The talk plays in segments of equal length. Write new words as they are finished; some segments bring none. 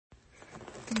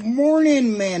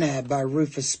Morning Manna by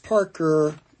Rufus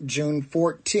Parker, June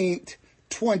 14th,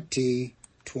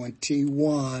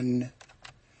 2021.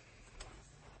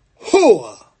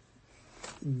 Hua!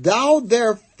 Thou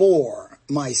therefore,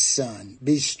 my son,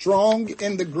 be strong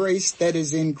in the grace that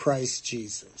is in Christ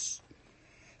Jesus.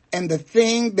 And the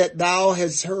thing that thou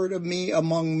hast heard of me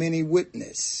among many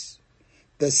witnesses,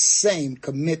 the same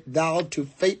commit thou to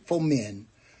faithful men,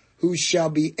 who shall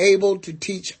be able to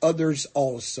teach others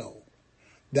also.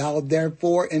 Thou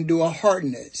therefore endure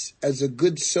hardness as a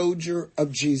good soldier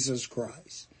of Jesus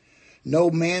Christ. No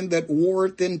man that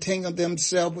warreth entangle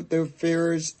himself with the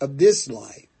affairs of this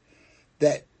life,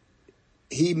 that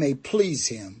he may please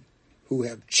him who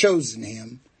have chosen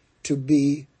him to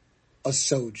be a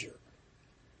soldier.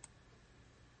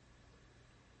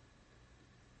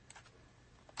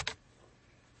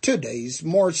 Today's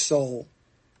morsel.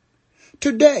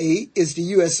 Today is the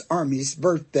U.S. Army's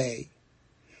birthday.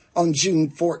 On June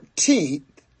 14th,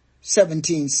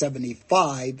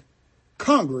 1775,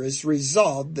 Congress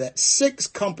resolved that 6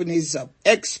 companies of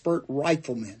expert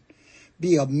riflemen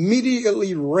be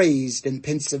immediately raised in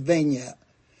Pennsylvania,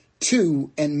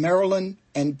 2 in Maryland,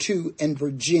 and 2 in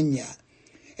Virginia,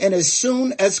 and as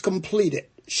soon as completed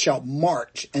shall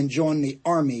march and join the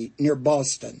Army near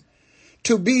Boston,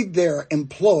 to be there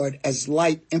employed as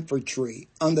light infantry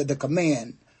under the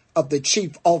command of the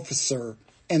chief officer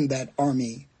in that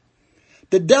army.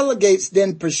 The delegates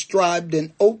then prescribed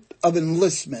an oath of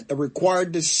enlistment that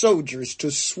required the soldiers to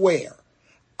swear,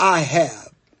 I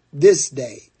have, this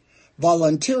day,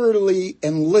 voluntarily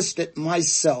enlisted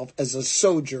myself as a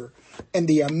soldier in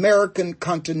the American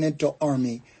Continental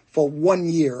Army for 1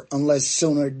 year unless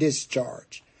sooner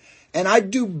discharged. And I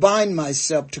do bind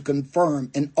myself to conform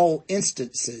in all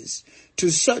instances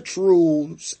to such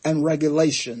rules and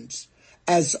regulations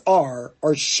as are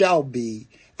or shall be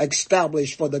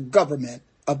established for the government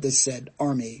of the said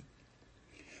army.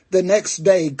 The next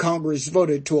day, Congress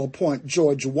voted to appoint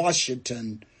George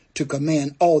Washington to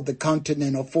command all the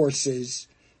Continental forces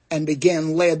and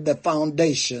laid the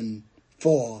foundation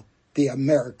for the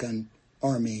American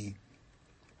Army.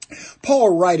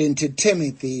 Paul, writing to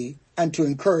Timothy and to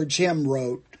encourage him,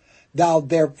 wrote, Thou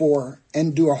therefore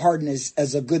endure hardness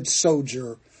as a good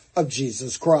soldier of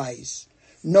Jesus Christ.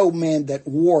 No man that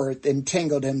warreth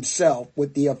entangled himself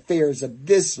with the affairs of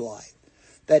this life,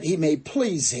 that he may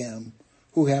please him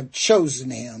who have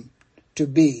chosen him to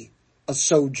be a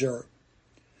soldier.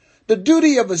 The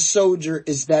duty of a soldier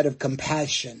is that of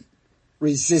compassion,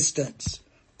 resistance,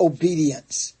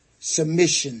 obedience,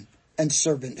 submission, and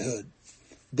servanthood.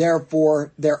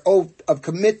 Therefore, their oath of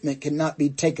commitment cannot be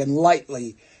taken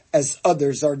lightly, as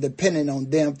others are dependent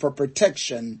on them for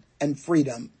protection and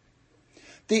freedom.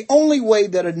 The only way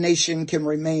that a nation can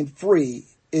remain free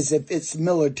is if its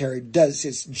military does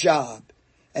its job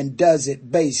and does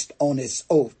it based on its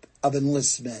oath of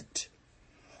enlistment.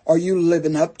 Are you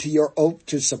living up to your oath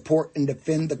to support and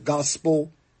defend the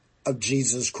gospel of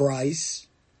Jesus Christ?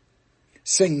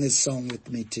 Sing this song with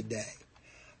me today.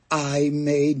 I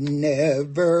may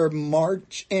never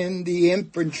march in the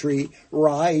infantry,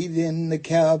 ride in the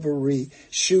cavalry,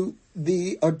 shoot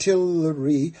the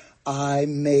artillery. I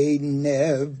may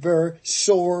never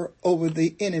soar over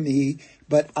the enemy,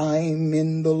 but I'm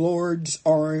in the Lord's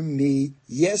army.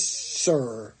 Yes,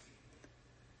 sir.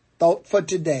 Thought for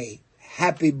today.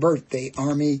 Happy birthday,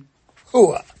 Army.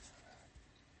 Hooah!